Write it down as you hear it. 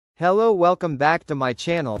Hello, welcome back to my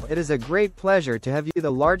channel. It is a great pleasure to have you.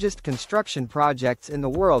 The largest construction projects in the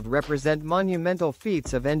world represent monumental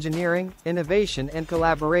feats of engineering, innovation and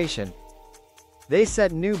collaboration. They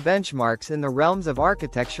set new benchmarks in the realms of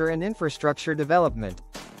architecture and infrastructure development.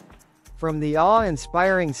 From the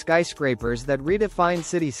awe-inspiring skyscrapers that redefine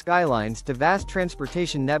city skylines to vast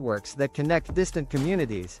transportation networks that connect distant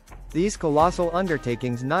communities, these colossal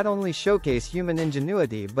undertakings not only showcase human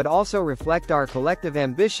ingenuity but also reflect our collective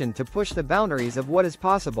ambition to push the boundaries of what is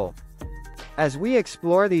possible. As we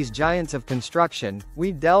explore these giants of construction,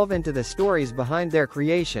 we delve into the stories behind their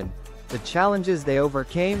creation, the challenges they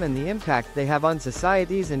overcame and the impact they have on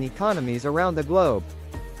societies and economies around the globe,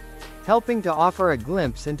 helping to offer a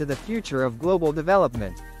glimpse into the future of global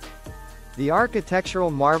development. The architectural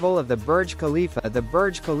marvel of the Burj Khalifa. The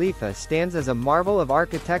Burj Khalifa stands as a marvel of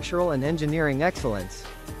architectural and engineering excellence,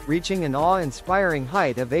 reaching an awe-inspiring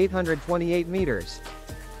height of 828 meters.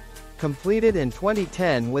 Completed in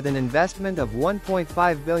 2010 with an investment of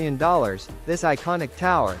 $1.5 billion, this iconic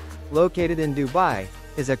tower, located in Dubai,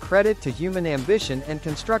 is a credit to human ambition and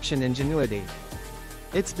construction ingenuity.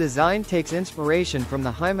 Its design takes inspiration from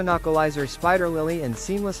the Hymenocalizer spider lily and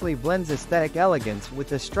seamlessly blends aesthetic elegance with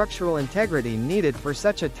the structural integrity needed for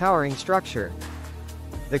such a towering structure.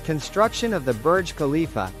 The construction of the Burj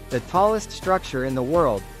Khalifa, the tallest structure in the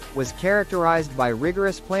world, was characterized by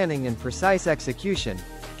rigorous planning and precise execution,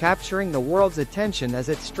 capturing the world's attention as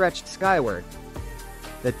it stretched skyward.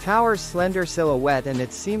 The tower's slender silhouette and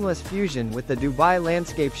its seamless fusion with the Dubai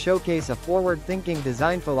landscape showcase a forward-thinking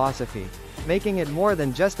design philosophy, making it more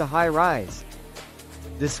than just a high-rise.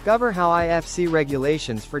 Discover how IFC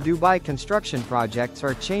regulations for Dubai construction projects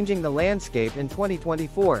are changing the landscape in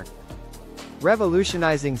 2024.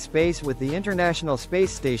 Revolutionizing space with the International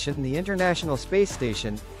Space Station. The International Space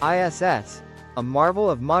Station, ISS, a marvel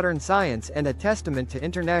of modern science and a testament to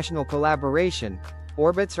international collaboration,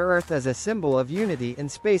 orbits Earth as a symbol of unity in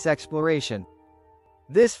space exploration.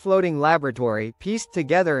 This floating laboratory, pieced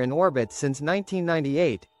together in orbit since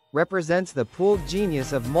 1998, represents the pooled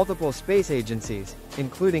genius of multiple space agencies,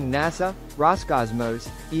 including NASA, Roscosmos,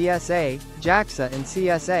 ESA, JAXA and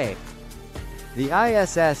CSA. The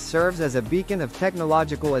ISS serves as a beacon of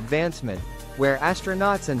technological advancement, where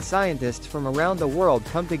astronauts and scientists from around the world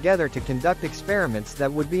come together to conduct experiments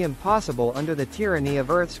that would be impossible under the tyranny of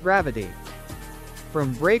Earth's gravity.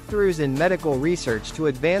 From breakthroughs in medical research to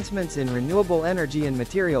advancements in renewable energy and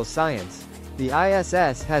materials science, the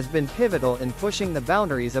ISS has been pivotal in pushing the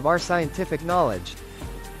boundaries of our scientific knowledge.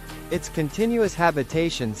 Its continuous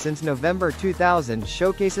habitation since November 2000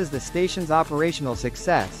 showcases the station's operational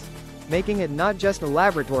success, making it not just a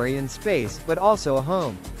laboratory in space but also a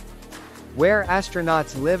home where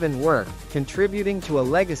astronauts live and work, contributing to a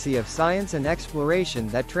legacy of science and exploration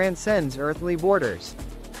that transcends earthly borders.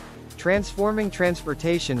 Transforming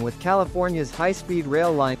transportation with California's high-speed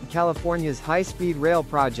rail line. California's high-speed rail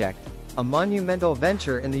project, a monumental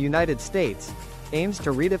venture in the United States, aims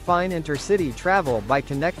to redefine intercity travel by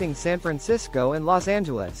connecting San Francisco and Los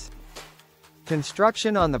Angeles.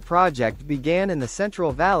 Construction on the project began in the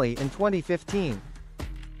Central Valley in 2015.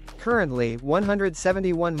 Currently,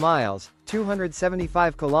 171 miles,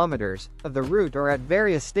 275 kilometers, of the route are at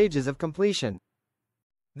various stages of completion.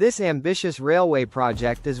 This ambitious railway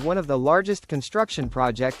project is one of the largest construction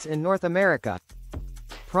projects in North America,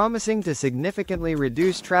 promising to significantly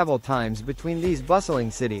reduce travel times between these bustling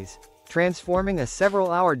cities, transforming a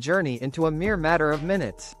several-hour journey into a mere matter of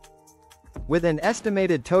minutes. With an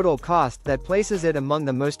estimated total cost that places it among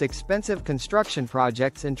the most expensive construction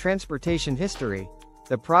projects in transportation history,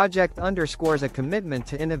 the project underscores a commitment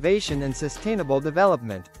to innovation and sustainable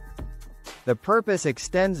development. The purpose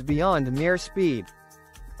extends beyond mere speed.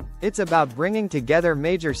 It's about bringing together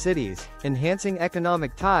major cities, enhancing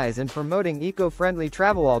economic ties and promoting eco-friendly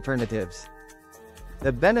travel alternatives.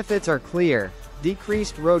 The benefits are clear: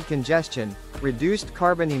 decreased road congestion, reduced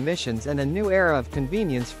carbon emissions and a new era of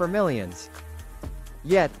convenience for millions.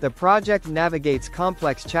 Yet, the project navigates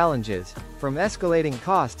complex challenges, from escalating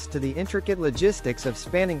costs to the intricate logistics of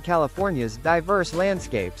spanning California's diverse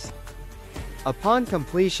landscapes. Upon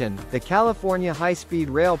completion, the California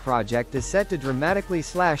High-Speed Rail project is set to dramatically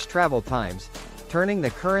slash travel times, turning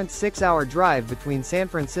the current 6-hour drive between San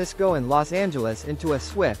Francisco and Los Angeles into a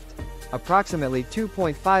swift, approximately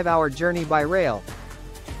 2.5-hour journey by rail.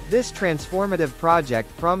 This transformative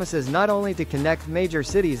project promises not only to connect major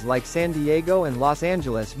cities like San Diego and Los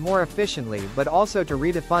Angeles more efficiently but also to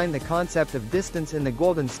redefine the concept of distance in the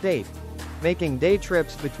Golden State, making day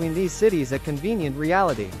trips between these cities a convenient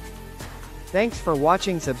reality. Thanks for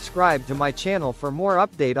watching. Subscribe to my channel for more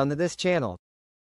update on this channel.